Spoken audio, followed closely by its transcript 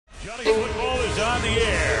Johnny's football is on the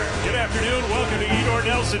air. Good afternoon. Welcome to Edor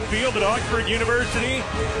Nelson Field at Augsburg University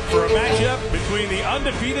for a matchup between the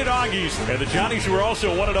undefeated Aggies and the Johnnies, who are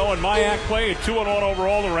also 1-0 in MIAC play, at 2-1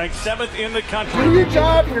 overall, and ranked 7th in the country. Do your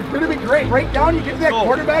job. You're going to be great. Right down, you get to that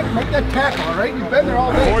quarterback, make that tackle, all right? You've been there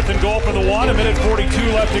all day. 4th and goal for the one.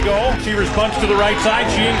 1:42 left to go. Receivers punch to the right side.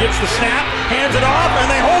 Sheehan gets the snap, hands it off,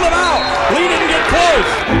 and they hold it out. Lee didn't get close.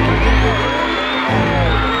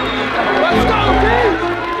 Let's go, team!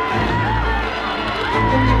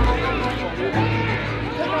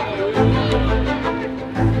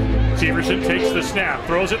 Severson takes the snap,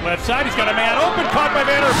 throws it left side. He's got a man open, caught by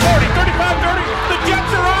Van Erp. 40, 35, 30. The Jets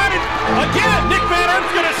are on it. Again, Nick Van Erp's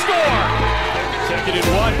going to score. 2nd and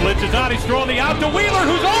 1. Blitz is on. He's throwing the out to Wheeler,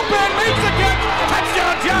 who's open. Makes the catch.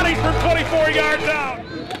 Touchdown, Johnnies from 24 yards out.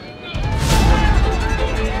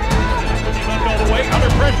 He left all the way. Under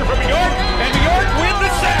pressure from New York. And New York win the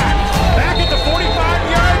sack. Back at the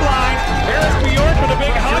 45-yard line. Here's New York with a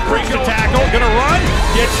big hug. Brings the tackle. Going to run.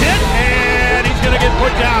 Gets hit. And he's going to get put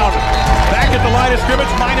down. Back at the line of scrimmage,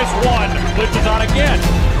 -1. Blitz is on again.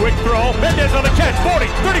 Quick throw. Mendez on the catch. 40,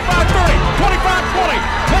 35, 30, 25, 20.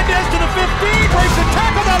 Mendez to the 15. Breaks the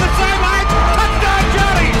tackle down the sideline. Touchdown,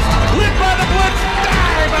 Johnnies. Lit by the blitz.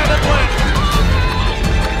 Die by the blitz.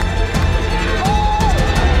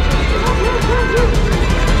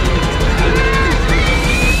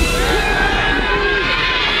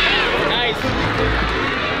 Nice.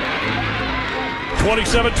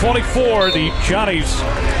 27-24, the Johnnies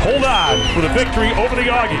hold on for the victory over the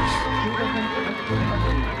Aggies.